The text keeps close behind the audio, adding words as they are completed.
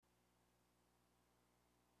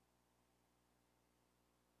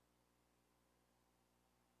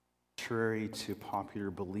Contrary to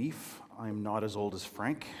popular belief, I'm not as old as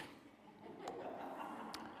Frank.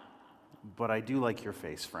 But I do like your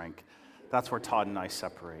face, Frank. That's where Todd and I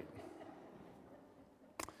separate.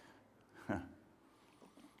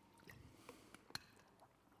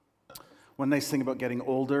 One nice thing about getting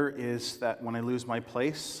older is that when I lose my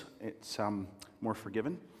place, it's more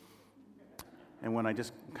forgiven. And when I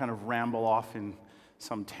just kind of ramble off in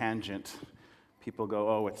some tangent, people go,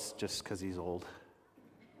 oh, it's just because he's old.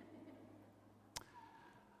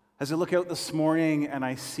 As I look out this morning and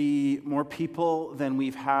I see more people than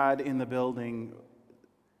we've had in the building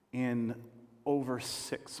in over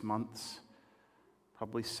 6 months,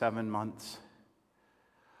 probably 7 months,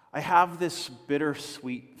 I have this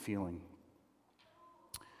bittersweet feeling.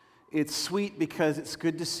 It's sweet because it's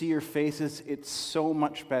good to see your faces. It's so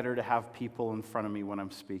much better to have people in front of me when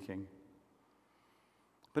I'm speaking.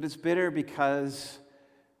 But it's bitter because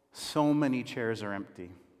so many chairs are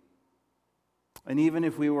empty. And even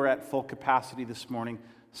if we were at full capacity this morning,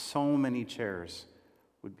 so many chairs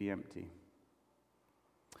would be empty.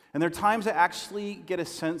 And there are times I actually get a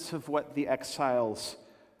sense of what the exiles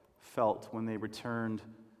felt when they returned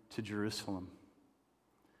to Jerusalem,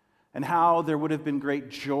 and how there would have been great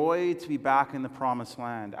joy to be back in the Promised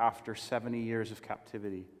Land after 70 years of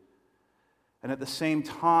captivity. And at the same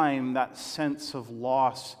time, that sense of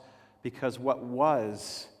loss because what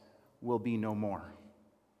was will be no more.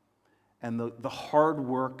 And the hard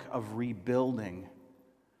work of rebuilding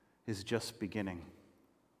is just beginning.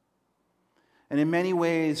 And in many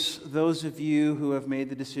ways, those of you who have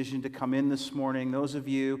made the decision to come in this morning, those of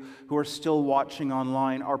you who are still watching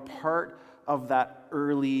online, are part of that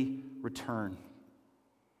early return.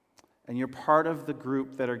 And you're part of the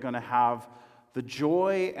group that are going to have the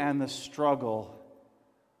joy and the struggle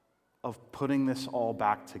of putting this all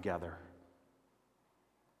back together.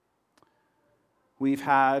 We've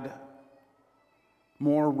had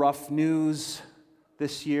more rough news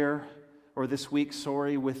this year, or this week,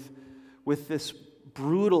 with this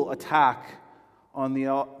brutal attack on the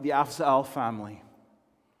Afzaal family.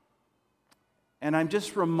 And I'm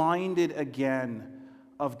just reminded again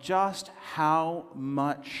of just how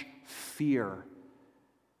much fear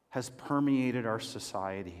has permeated our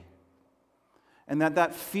society. And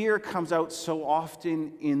that fear comes out so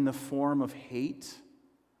often in the form of hate.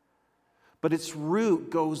 But its root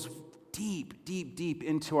goes deep, deep, deep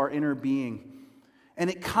into our inner being. And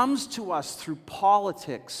it comes to us through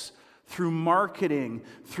politics, through marketing,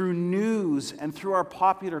 through news, and through our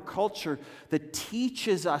popular culture that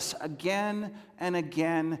teaches us again and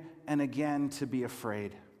again and again to be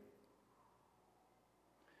afraid.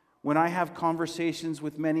 When I have conversations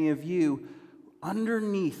with many of you,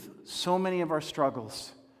 underneath so many of our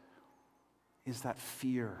struggles is that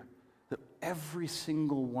fear that every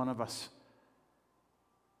single one of us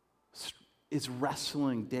is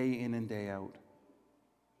wrestling day in and day out.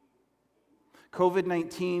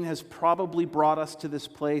 COVID-19 has probably brought us to this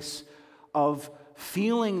place of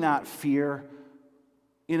feeling that fear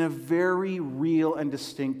in a very real and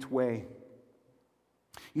distinct way.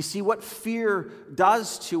 You see, what fear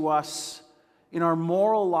does to us in our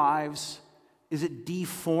moral lives is it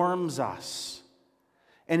deforms us.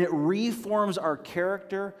 And it reforms our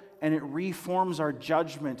character, and it reforms our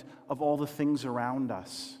judgment of all the things around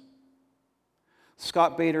us.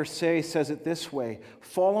 Scott Bader Say says it this way: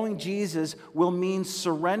 following Jesus will mean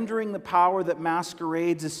surrendering the power that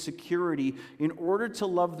masquerades as security in order to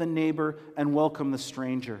love the neighbor and welcome the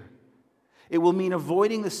stranger. It will mean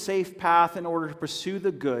avoiding the safe path in order to pursue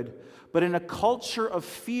the good. But in a culture of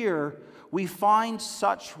fear, we find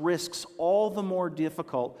such risks all the more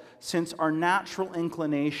difficult since our natural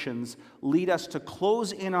inclinations lead us to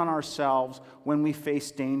close in on ourselves when we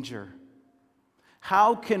face danger.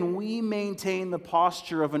 How can we maintain the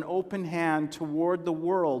posture of an open hand toward the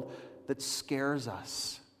world that scares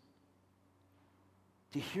us?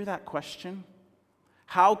 Do you hear that question?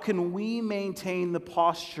 How can we maintain the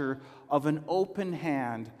posture of an open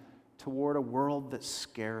hand toward a world that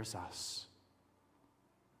scares us?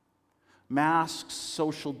 Masks,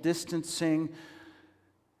 social distancing,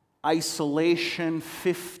 isolation,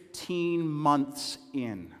 15 months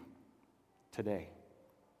in today.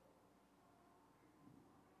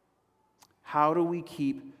 How do we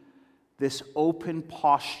keep this open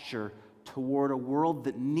posture toward a world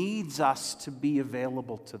that needs us to be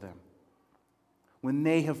available to them when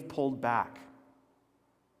they have pulled back?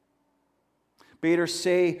 Bader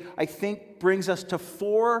Say, I think, brings us to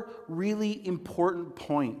 4 really important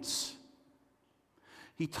points.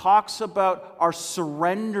 He talks about our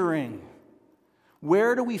surrendering.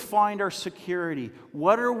 Where do we find our security?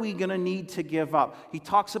 What are we going to need to give up? He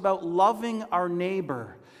talks about loving our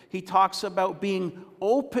neighbor. He talks about being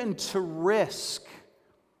open to risk.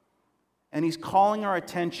 And he's calling our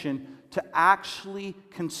attention to actually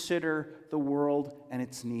consider the world and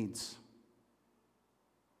its needs.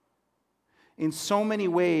 In so many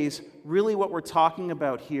ways, really what we're talking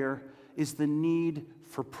about here is the need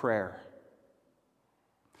for prayer.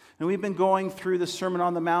 And we've been going through the Sermon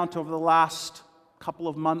on the Mount over the last couple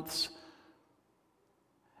of months.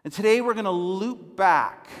 And today we're going to loop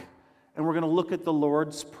back and we're going to look at the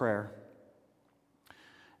Lord's Prayer.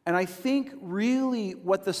 And I think really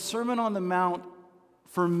what the Sermon on the Mount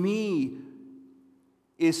for me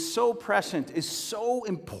is so present, is so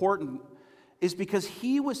important, is because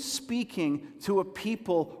he was speaking to a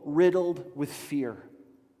people riddled with fear.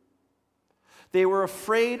 They were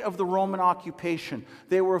afraid of the Roman occupation.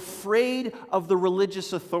 They were afraid of the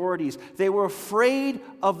religious authorities. They were afraid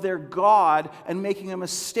of their God and making a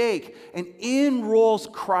mistake. And in rolls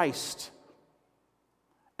Christ.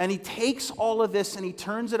 And he takes all of this and he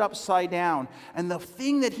turns it upside down. And the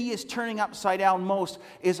thing that he is turning upside down most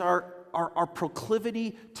is our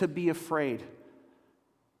proclivity to be afraid.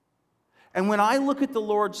 And when I look at the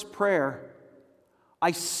Lord's Prayer,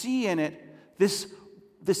 I see in it this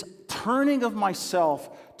turning of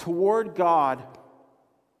myself toward God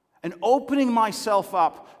and opening myself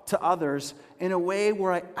up to others in a way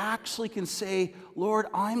where I actually can say, Lord,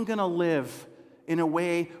 I'm going to live in a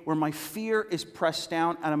way where my fear is pressed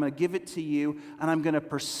down and I'm going to give it to you and I'm going to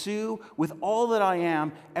pursue with all that I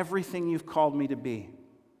am everything you've called me to be.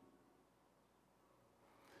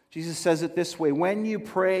 Jesus says it this way, when you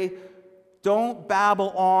pray, don't babble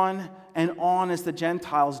on and on as the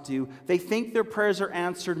Gentiles do. They think their prayers are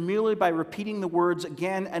answered merely by repeating the words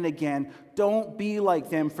again and again. Don't be like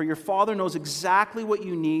them, for your Father knows exactly what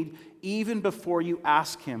you need even before you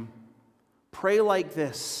ask him. Pray like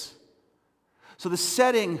this. So the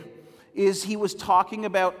setting is he was talking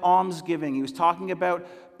about almsgiving. He was talking about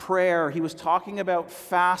prayer. He was talking about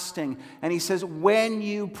fasting. And he says, when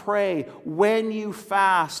you pray, when you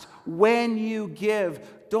fast, when you give,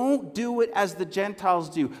 don't do it as the Gentiles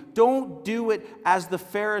do. Don't do it as the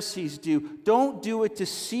Pharisees do. Don't do it to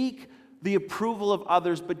seek the approval of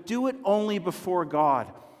others, but do it only before God.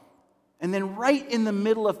 And then right in the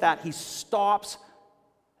middle of that, he stops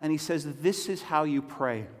and he says, this is how you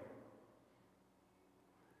pray.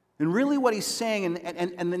 And really what he's saying,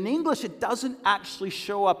 and in English it doesn't actually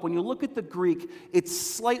show up. When you look at the Greek, it's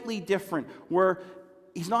slightly different, where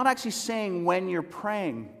he's not actually saying when you're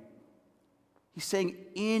praying. He's saying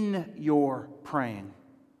in your praying.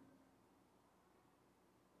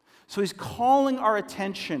 So he's calling our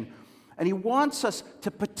attention, and he wants us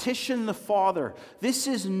to petition the Father. This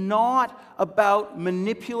is not about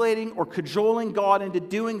manipulating or cajoling God into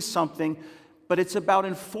doing something, but it's about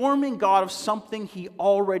informing God of something he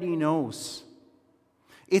already knows.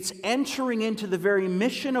 It's entering into the very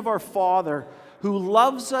mission of our Father, who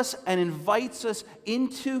loves us and invites us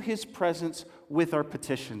into his presence with our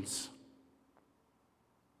petitions.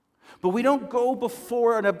 But we don't go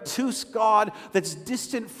before an obtuse God that's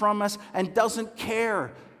distant from us and doesn't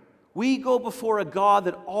care. We go before a God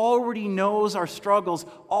that already knows our struggles,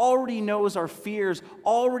 already knows our fears,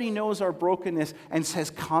 already knows our brokenness, and says,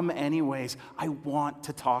 come anyways. I want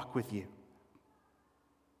to talk with you.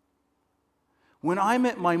 When I'm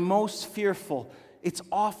at my most fearful, it's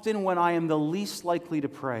often when I am the least likely to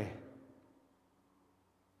pray.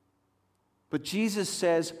 But Jesus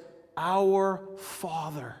says, our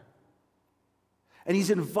Father. And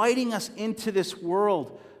he's inviting us into this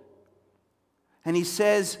world. And he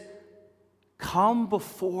says, come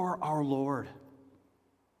before our Lord.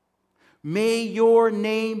 May your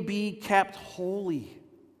name be kept holy.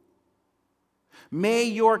 May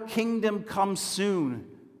your kingdom come soon.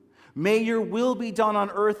 May your will be done on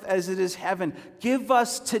earth as it is heaven. Give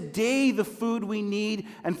us today the food we need,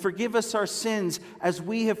 and forgive us our sins as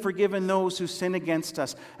we have forgiven those who sin against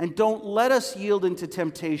us. And don't let us yield into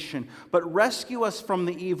temptation, but rescue us from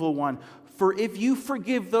the evil one. For if you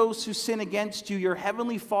forgive those who sin against you, your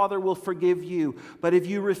heavenly Father will forgive you. But if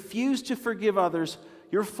you refuse to forgive others,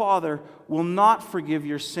 your Father will not forgive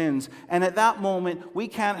your sins. And at that moment, we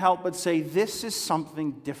can't help but say, this is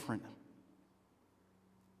something different.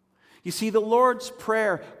 You see, the Lord's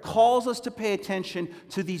Prayer calls us to pay attention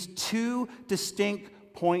to these two distinct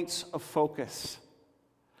points of focus.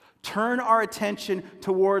 Turn our attention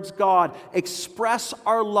towards God. Express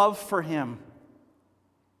our love for him.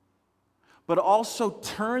 But also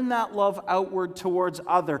turn that love outward towards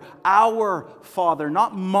our Father,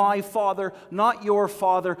 not my Father, not your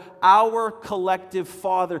Father, our collective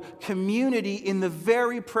Father, community in the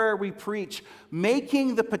very prayer we preach,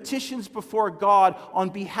 making the petitions before God on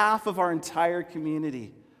behalf of our entire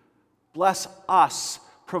community. bless us,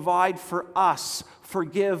 provide for us,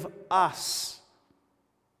 forgive us.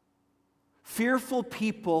 Fearful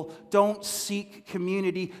people don't seek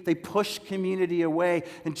community, they push community away.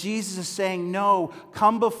 And Jesus is saying, no,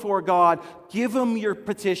 come before God, give Him your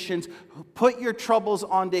petitions, put your troubles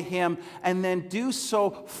onto Him, and then do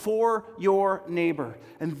so for your neighbor.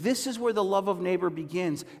 And this is where the love of neighbor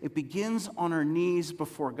begins. It begins on our knees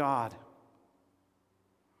before God.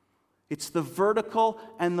 It's the vertical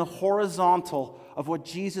and the horizontal of what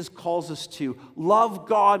Jesus calls us to. Love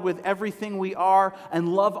God with everything we are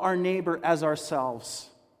and love our neighbor as ourselves.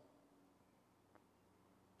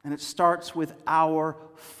 And it starts with our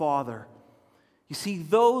Father. You see,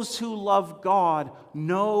 those who love God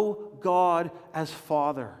know God as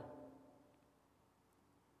Father.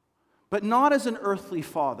 But not as an earthly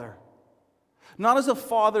father. Not as a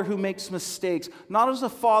father who makes mistakes, not as a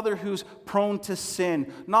father who's prone to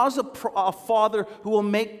sin, not as a father who will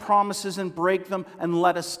make promises and break them and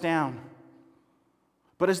let us down,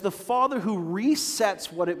 but as the Father who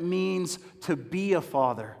resets what it means to be a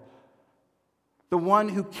father, the one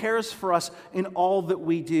who cares for us in all that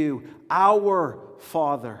we do, our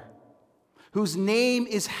Father, whose name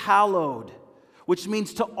is hallowed, which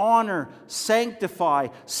means to honor, sanctify,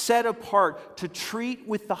 set apart, to treat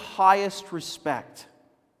with the highest respect.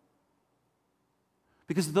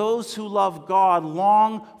 Because those who love God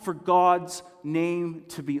long for God's name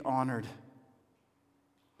to be honored.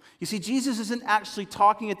 You see, Jesus isn't actually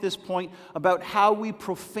talking at this point about how we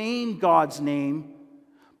profane God's name.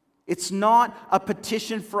 It's not a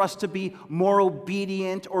petition for us to be more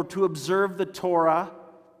obedient or to observe the Torah.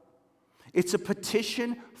 It's a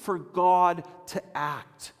petition for God to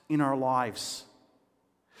act in our lives.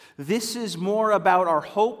 This is more about our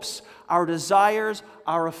hopes, our desires,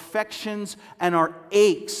 our affections, and our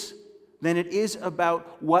aches than it is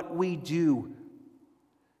about what we do.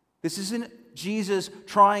 This isn't Jesus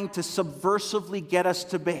trying to subversively get us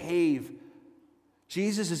to behave.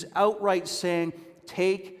 Jesus is outright saying,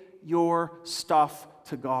 take your stuff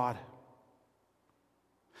to God.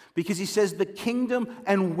 Because He says the kingdom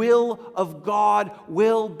and will of God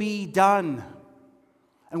will be done.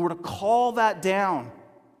 And we're to call that down.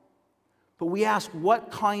 But we ask,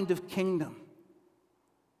 what kind of kingdom?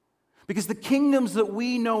 Because the kingdoms that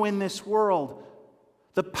we know in this world,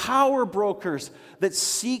 the power brokers that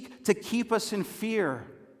seek to keep us in fear,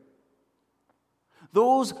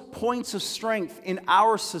 those points of strength in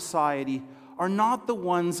our society are not the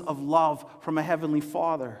ones of love from a heavenly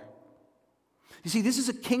Father. You see, this is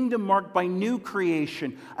a kingdom marked by new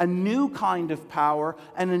creation, a new kind of power,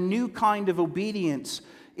 and a new kind of obedience.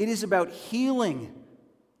 It is about healing.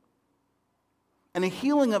 And a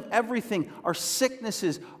healing of everything, our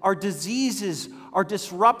sicknesses, our diseases, our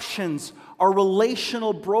disruptions, our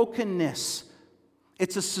relational brokenness.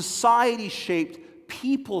 It's a society-shaped,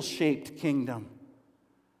 people-shaped kingdom,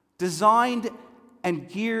 designed and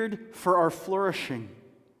geared for our flourishing.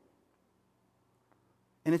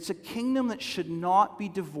 And it's a kingdom that should not be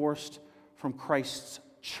divorced from Christ's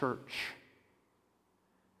church.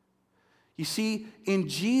 You see, in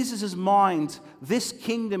Jesus' mind, this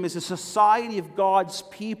kingdom is a society of God's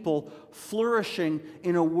people flourishing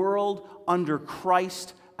in a world under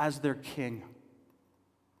Christ as their king.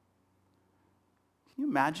 Can you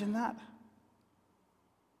imagine that?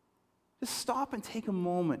 Just stop and take a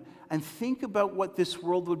moment and think about what this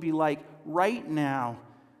world would be like right now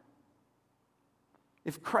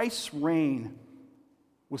if Christ's reign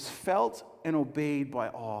was felt and obeyed by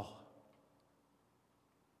all.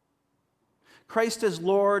 Christ as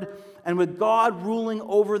Lord, and with God ruling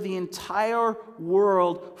over the entire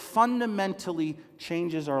world, fundamentally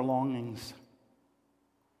changes our longings.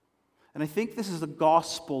 And I think this is the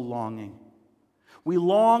gospel longing. We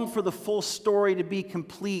long for the full story to be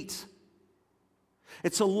complete.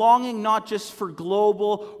 It's a longing not just for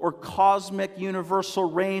global or cosmic universal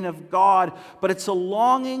reign of God, but it's a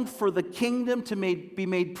longing for the kingdom to be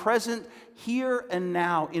made present here and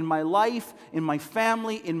now in my life, in my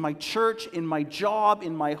family, in my church, in my job,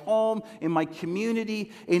 in my home, in my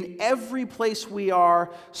community, in every place we are,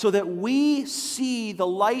 so that we see the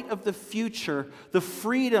light of the future, the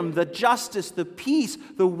freedom, the justice, the peace,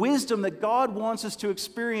 the wisdom that God wants us to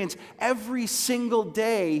experience every single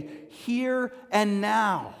day, here and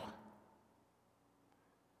now.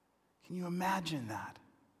 Can you imagine that?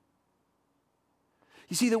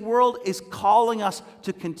 You see, the world is calling us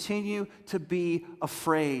to continue to be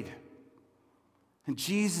afraid. And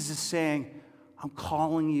Jesus is saying, I'm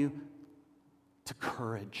calling you to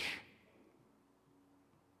courage.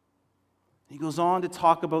 He goes on to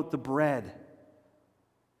talk about the bread,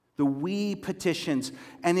 the we petitions,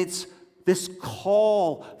 and it's this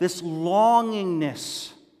call, this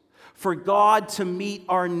longingness for God to meet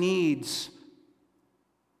our needs,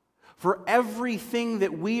 for everything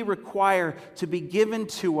that we require to be given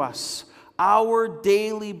to us. Our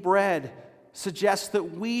daily bread suggests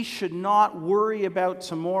that we should not worry about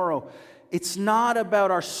tomorrow. It's not about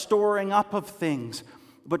our storing up of things,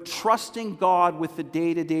 but trusting God with the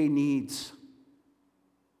day-to-day needs.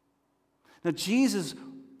 Now, Jesus,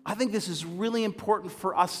 I think this is really important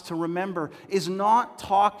for us to remember, is not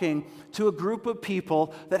talking to a group of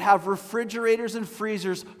people that have refrigerators and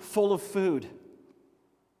freezers full of food.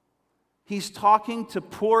 He's talking to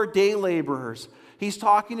poor day laborers. He's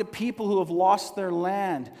talking to people who have lost their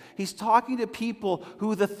land. He's talking to people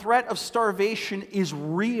who the threat of starvation is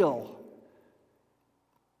real.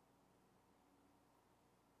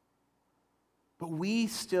 But we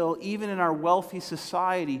still, even in our wealthy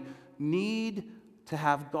society, need to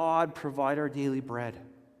have God provide our daily bread.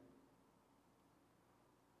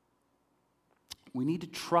 We need to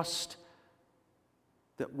trust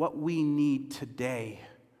that what we need today,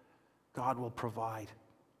 God will provide.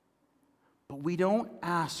 But we don't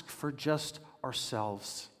ask for just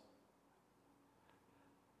ourselves.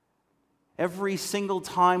 Every single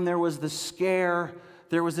time there was the scare,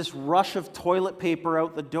 there was this rush of toilet paper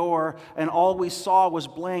out the door, and all we saw was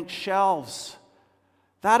blank shelves.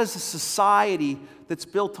 That is a society that's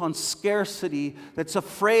built on scarcity, that's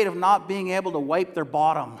afraid of not being able to wipe their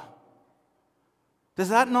bottom. Does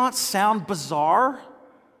that not sound bizarre?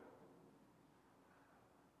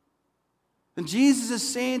 And Jesus is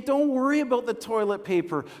saying, don't worry about the toilet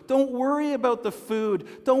paper. Don't worry about the food.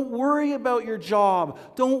 Don't worry about your job.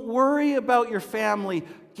 Don't worry about your family.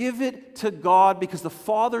 Give it to God, because the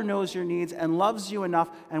Father knows your needs and loves you enough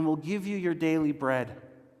and will give you your daily bread.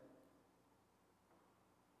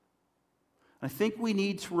 I think we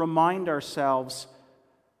need to remind ourselves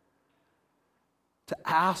to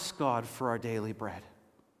ask God for our daily bread.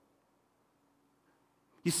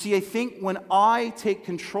 You see, I think when I take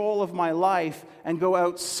control of my life and go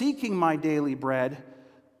out seeking my daily bread,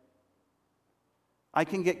 I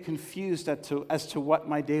can get confused as to what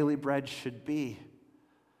my daily bread should be.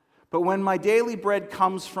 But when my daily bread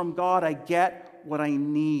comes from God, I get what I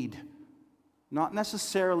need, not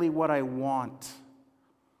necessarily what I want.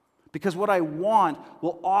 Because what I want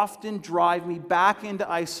will often drive me back into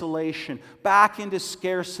isolation, back into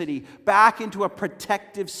scarcity, back into a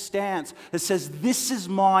protective stance that says, this is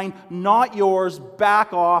mine, not yours,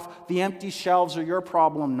 back off, the empty shelves are your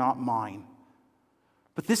problem, not mine.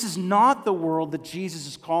 But this is not the world that Jesus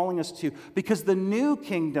is calling us to, because the new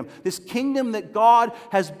kingdom, this kingdom that God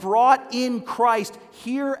has brought in Christ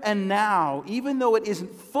here and now, even though it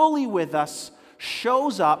isn't fully with us,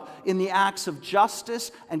 shows up in the acts of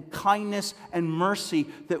justice and kindness and mercy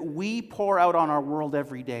that we pour out on our world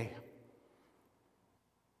every day.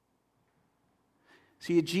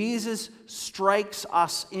 See, Jesus strikes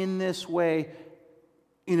us in this way,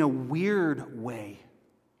 in a weird way.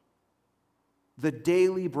 The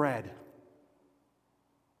daily bread.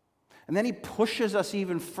 And then he pushes us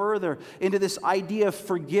even further into this idea of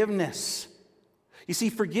forgiveness. You see,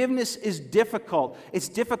 forgiveness is difficult. It's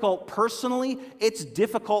difficult personally, it's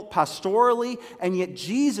difficult pastorally, and yet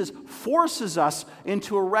Jesus forces us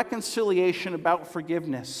into a reconciliation about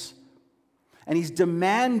forgiveness. And he's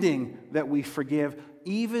demanding that we forgive,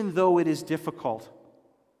 even though it is difficult.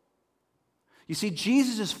 You see,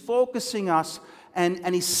 Jesus is focusing us,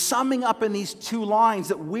 and he's summing up in these two lines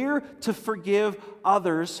that we're to forgive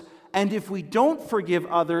others, and if we don't forgive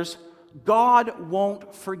others, God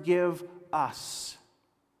won't forgive us.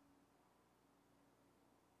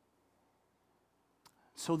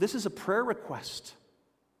 So this is a prayer request.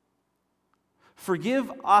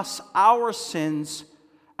 Forgive us our sins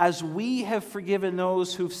as we have forgiven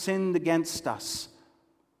those who've sinned against us.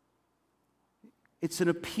 It's an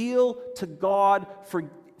appeal to God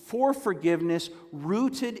for forgiveness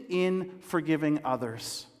rooted in forgiving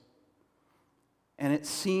others. And it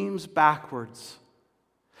seems backwards,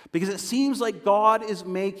 because it seems like God is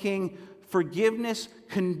making forgiveness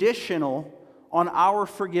conditional on our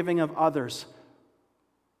forgiving of others.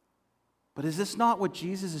 But is this not what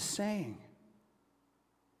Jesus is saying?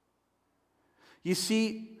 You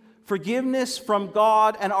see, forgiveness from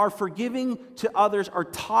God and our forgiving to others are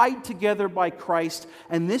tied together by Christ,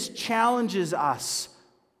 and this challenges us.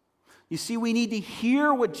 You see, we need to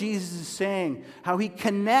hear what Jesus is saying, how he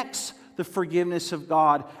connects the forgiveness of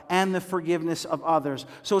God and the forgiveness of others.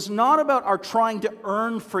 So it's not about our trying to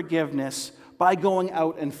earn forgiveness by going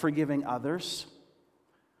out and forgiving others.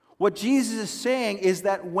 What Jesus is saying is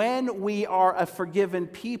that when we are a forgiven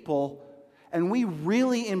people, and we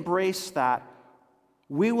really embrace that,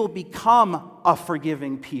 we will become a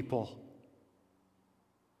forgiving people.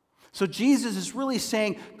 So Jesus is really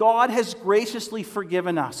saying God has graciously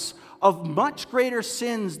forgiven us of much greater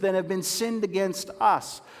sins than have been sinned against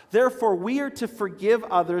us. Therefore, we are to forgive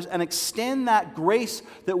others and extend that grace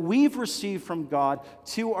that we've received from God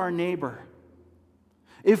to our neighbor.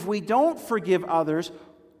 If we don't forgive others,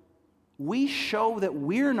 we show that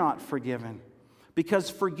we're not forgiven, because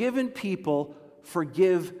forgiven people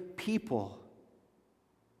forgive people.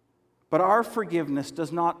 But our forgiveness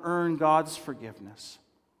does not earn God's forgiveness.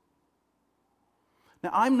 Now,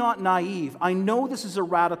 I'm not naive. I know this is a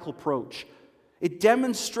radical approach. It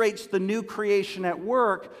demonstrates the new creation at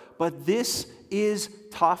work, but this is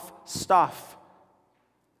tough stuff.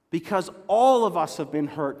 Because all of us have been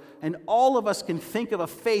hurt, and all of us can think of a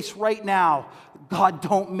face right now. God,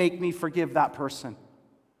 don't make me forgive that person.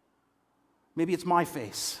 Maybe it's my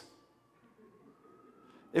face.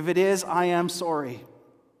 If it is, I am sorry.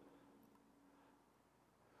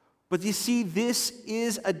 But you see, this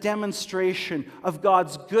is a demonstration of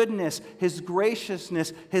God's goodness, His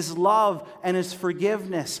graciousness, His love, and His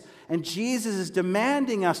forgiveness. And Jesus is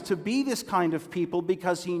demanding us to be this kind of people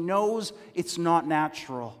because He knows it's not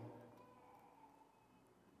natural.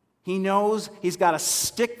 He knows He's got to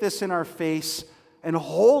stick this in our face and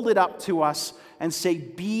hold it up to us and say,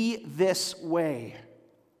 be this way.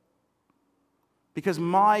 Because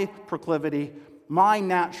my proclivity, my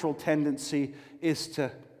natural tendency is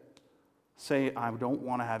to say, I don't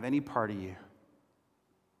want to have any part of you.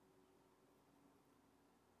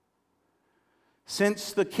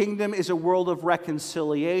 Since the kingdom is a world of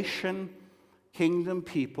reconciliation, kingdom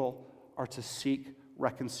people are to seek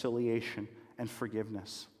reconciliation and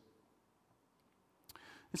forgiveness.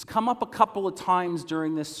 It's come up a couple of times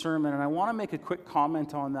during this sermon, and I want to make a quick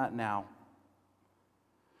comment on that now.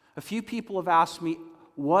 A few people have asked me,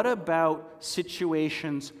 what about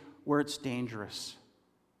situations where it's dangerous?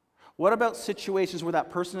 What about situations where that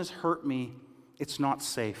person has hurt me? It's not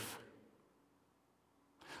safe.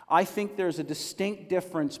 I think there's a distinct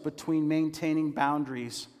difference between maintaining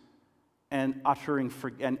boundaries and issuing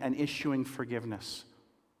forgiveness.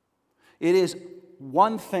 It is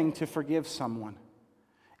one thing to forgive someone.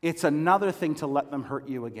 It's another thing to let them hurt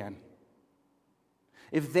you again.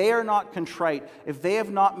 If they are not contrite, if they have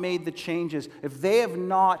not made the changes, if they have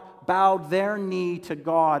not bowed their knee to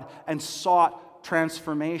God and sought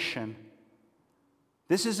transformation,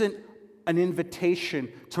 this isn't an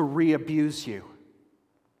invitation to re-abuse you.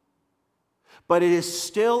 But it is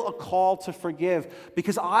still a call to forgive,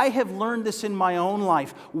 because I have learned this in my own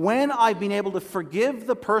life. When I've been able to forgive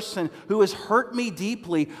the person who has hurt me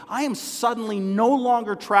deeply, I am suddenly no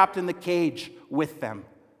longer trapped in the cage with them.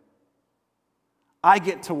 I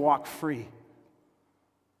get to walk free.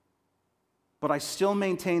 But I still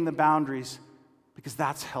maintain the boundaries because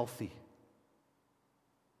that's healthy.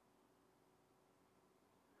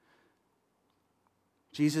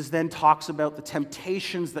 Jesus then talks about the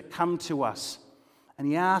temptations that come to us. And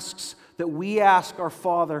he asks that we ask our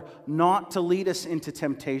Father not to lead us into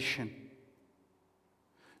temptation.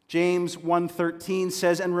 James 1:13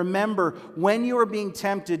 says, "And remember, when you are being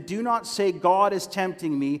tempted, do not say, 'God is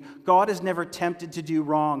tempting me.' God is never tempted to do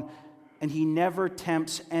wrong, and He never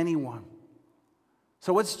tempts anyone."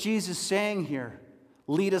 So what's Jesus saying here?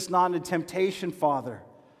 Lead us not into temptation, Father.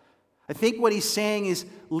 I think what He's saying is,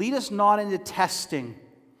 lead us not into testing.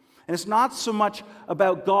 And it's not so much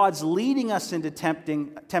about God's leading us into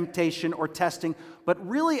temptation or testing, but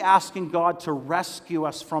really asking God to rescue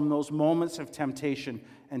us from those moments of temptation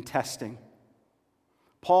and testing.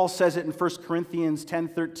 Paul says it in 1 Corinthians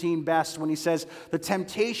 10:13 best when he says, "The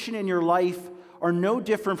temptation in your life are no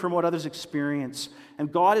different from what others experience.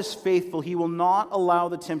 And God is faithful. He will not allow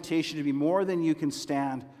the temptation to be more than you can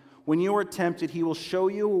stand. When you are tempted, He will show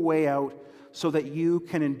you a way out so that you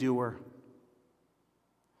can endure."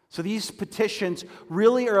 So these petitions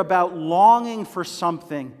really are about longing for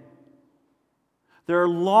something. They're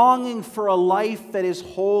longing for a life that is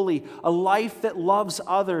holy, a life that loves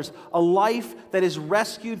others, a life that is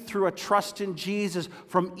rescued through a trust in Jesus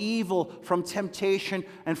from evil, from temptation,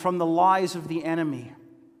 and from the lies of the enemy.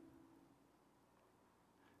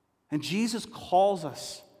 And Jesus calls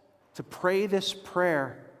us to pray this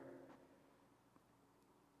prayer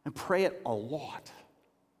and pray it a lot.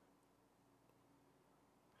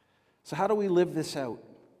 So how do we live this out?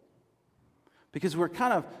 Because we're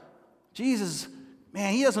kind of, Jesus,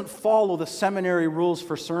 man, He doesn't follow the seminary rules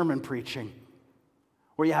for sermon preaching,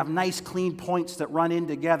 where you have nice, clean points that run in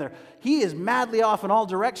together. He is madly off in all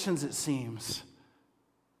directions, it seems.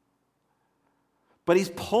 But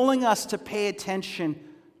He's pulling us to pay attention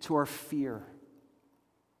to our fear.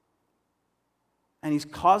 And he's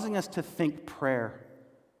causing us to think prayer.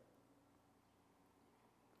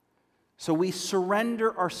 So we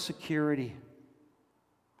surrender our security.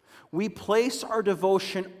 We place our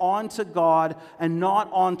devotion onto God and not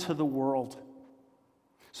onto the world,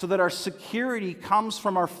 so that our security comes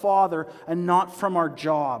from our Father and not from our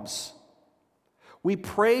jobs. We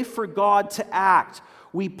pray for God to act.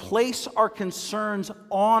 We place our concerns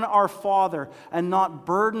on our Father and not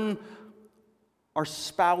burden our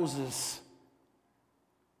spouses.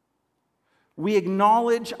 We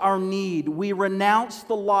acknowledge our need. We renounce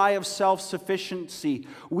the lie of self-sufficiency.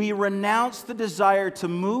 We renounce the desire to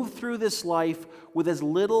move through this life with as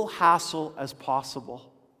little hassle as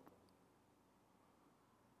possible.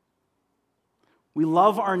 We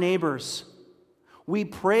love our neighbors. We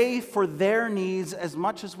pray for their needs as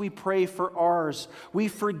much as we pray for ours. We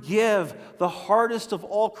forgive, the hardest of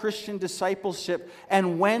all Christian discipleship,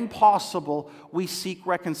 and when possible, we seek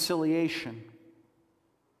reconciliation.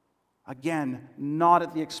 Again, not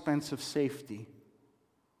at the expense of safety.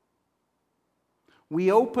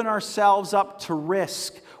 We open ourselves up to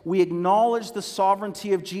risk. We acknowledge the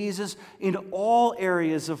sovereignty of Jesus in all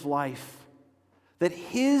areas of life, that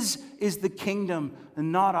His is the kingdom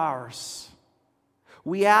and not ours.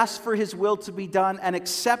 We ask for His will to be done and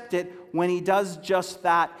accept it when He does just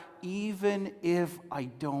that, even if I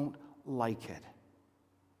don't like it.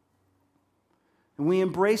 And we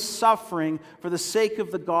embrace suffering for the sake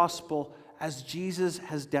of the gospel as Jesus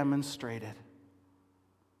has demonstrated.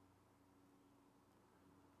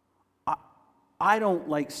 I don't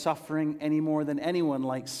like suffering any more than anyone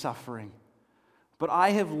likes suffering. But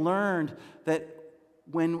I have learned that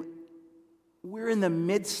when we're in the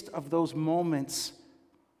midst of those moments,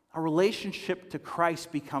 our relationship to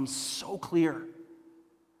Christ becomes so clear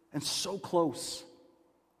and so close.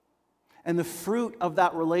 And the fruit of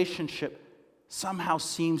that relationship somehow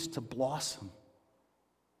seems to blossom.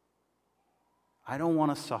 I don't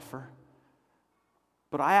want to suffer.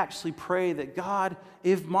 But I actually pray that, God,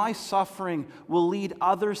 if my suffering will lead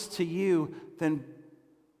others to you, then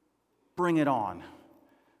bring it on.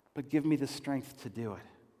 But give me the strength to do it.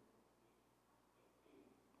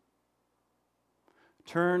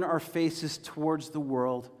 Turn our faces towards the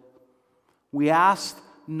world. We ask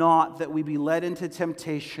not that we be led into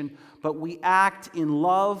temptation, but we act in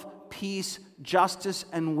love, peace, justice,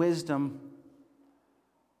 and wisdom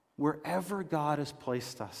wherever God has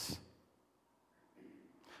placed us.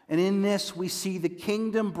 And in this, we see the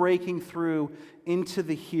kingdom breaking through into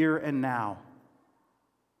the here and now.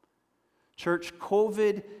 Church,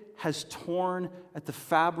 COVID has torn at the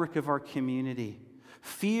fabric of our community.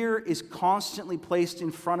 Fear is constantly placed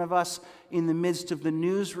in front of us in the midst of the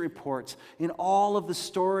news reports, in all of the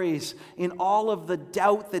stories, in all of the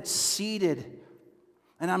doubt that's seeded.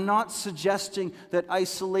 And I'm not suggesting that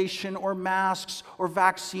isolation or masks or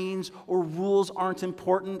vaccines or rules aren't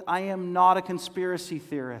important. I am not a conspiracy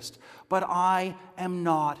theorist, but I am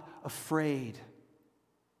not afraid.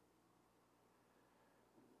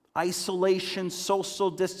 Isolation,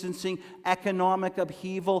 social distancing, economic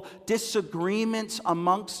upheaval, disagreements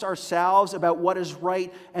amongst ourselves about what is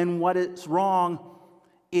right and what is wrong,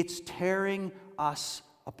 it's tearing us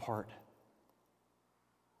apart.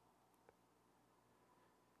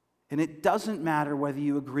 And it doesn't matter whether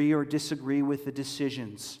you agree or disagree with the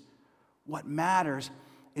decisions. What matters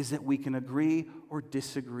is that we can agree or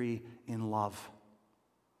disagree in love.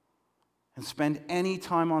 And spend any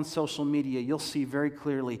time on social media, you'll see very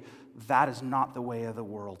clearly that is not the way of the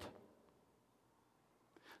world.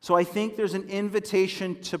 So I think there's an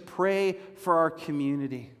invitation to pray for our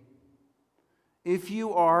community. If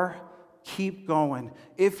you are, keep going.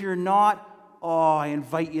 If you're not, I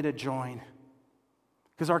invite you to join.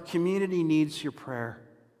 Because our community needs your prayer.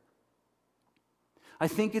 I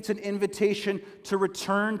think it's an invitation to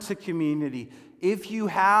return to community. If you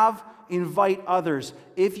have, invite others.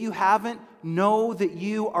 If you haven't, know that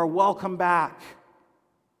you are welcome back.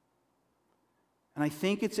 And I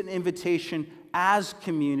think it's an invitation as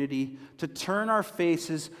community to turn our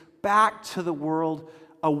faces back to the world,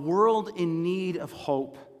 a world in need of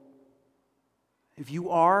hope. If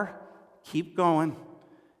you are, keep going.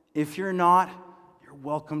 If you're not, you're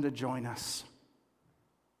welcome to join us.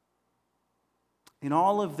 In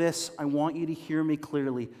all of this, I want you to hear me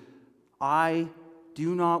clearly. I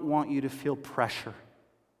do not want you to feel pressure.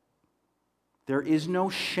 There is no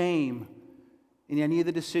shame in any of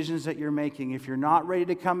the decisions that you're making. If you're not ready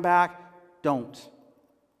to come back, don't.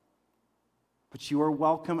 But you are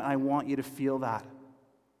welcome, and I want you to feel that.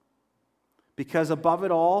 Because above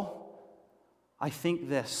it all, I think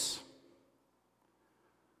this: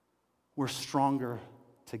 we're stronger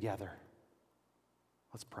together.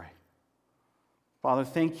 Let's pray. Father,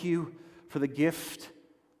 thank you for the gift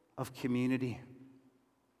of community.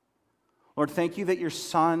 Lord, thank you that your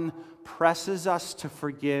Son presses us to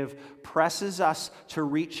forgive, presses us to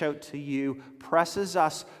reach out to you, presses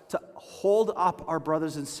us to hold up our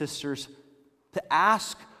brothers and sisters, to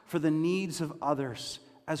ask for the needs of others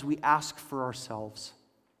as we ask for ourselves.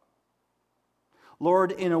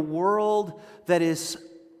 Lord, in a world that is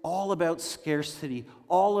all about scarcity,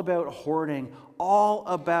 all about hoarding, all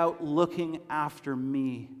about looking after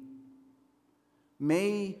me,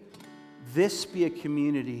 may this be a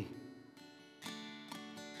community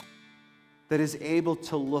that is able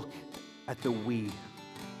to look at the we.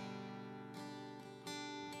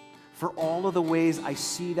 For all of the ways I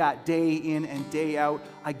see that day in and day out,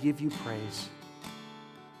 I give you praise.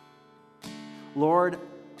 Lord,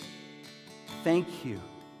 thank you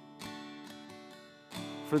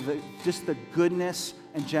for just the goodness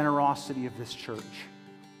and generosity of this church.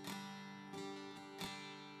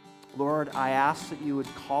 Lord, I ask that you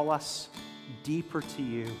would call us deeper to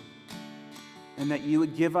you, and that you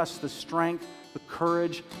would give us the strength, the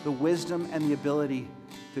courage, the wisdom, and the ability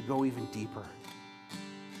to go even deeper.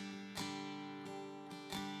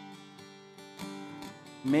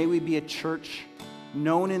 May we be a church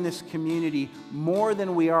known in this community more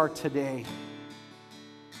than we are today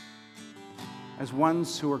as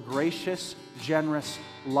ones who are gracious, generous,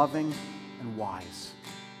 loving, and wise.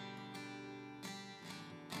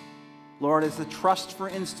 Lord, as the trust for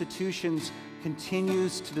institutions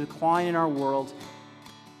continues to decline in our world,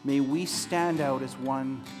 may we stand out as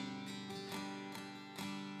one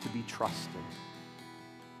to be trusted.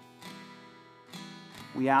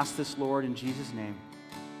 We ask this, Lord, in Jesus' name.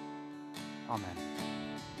 Amen.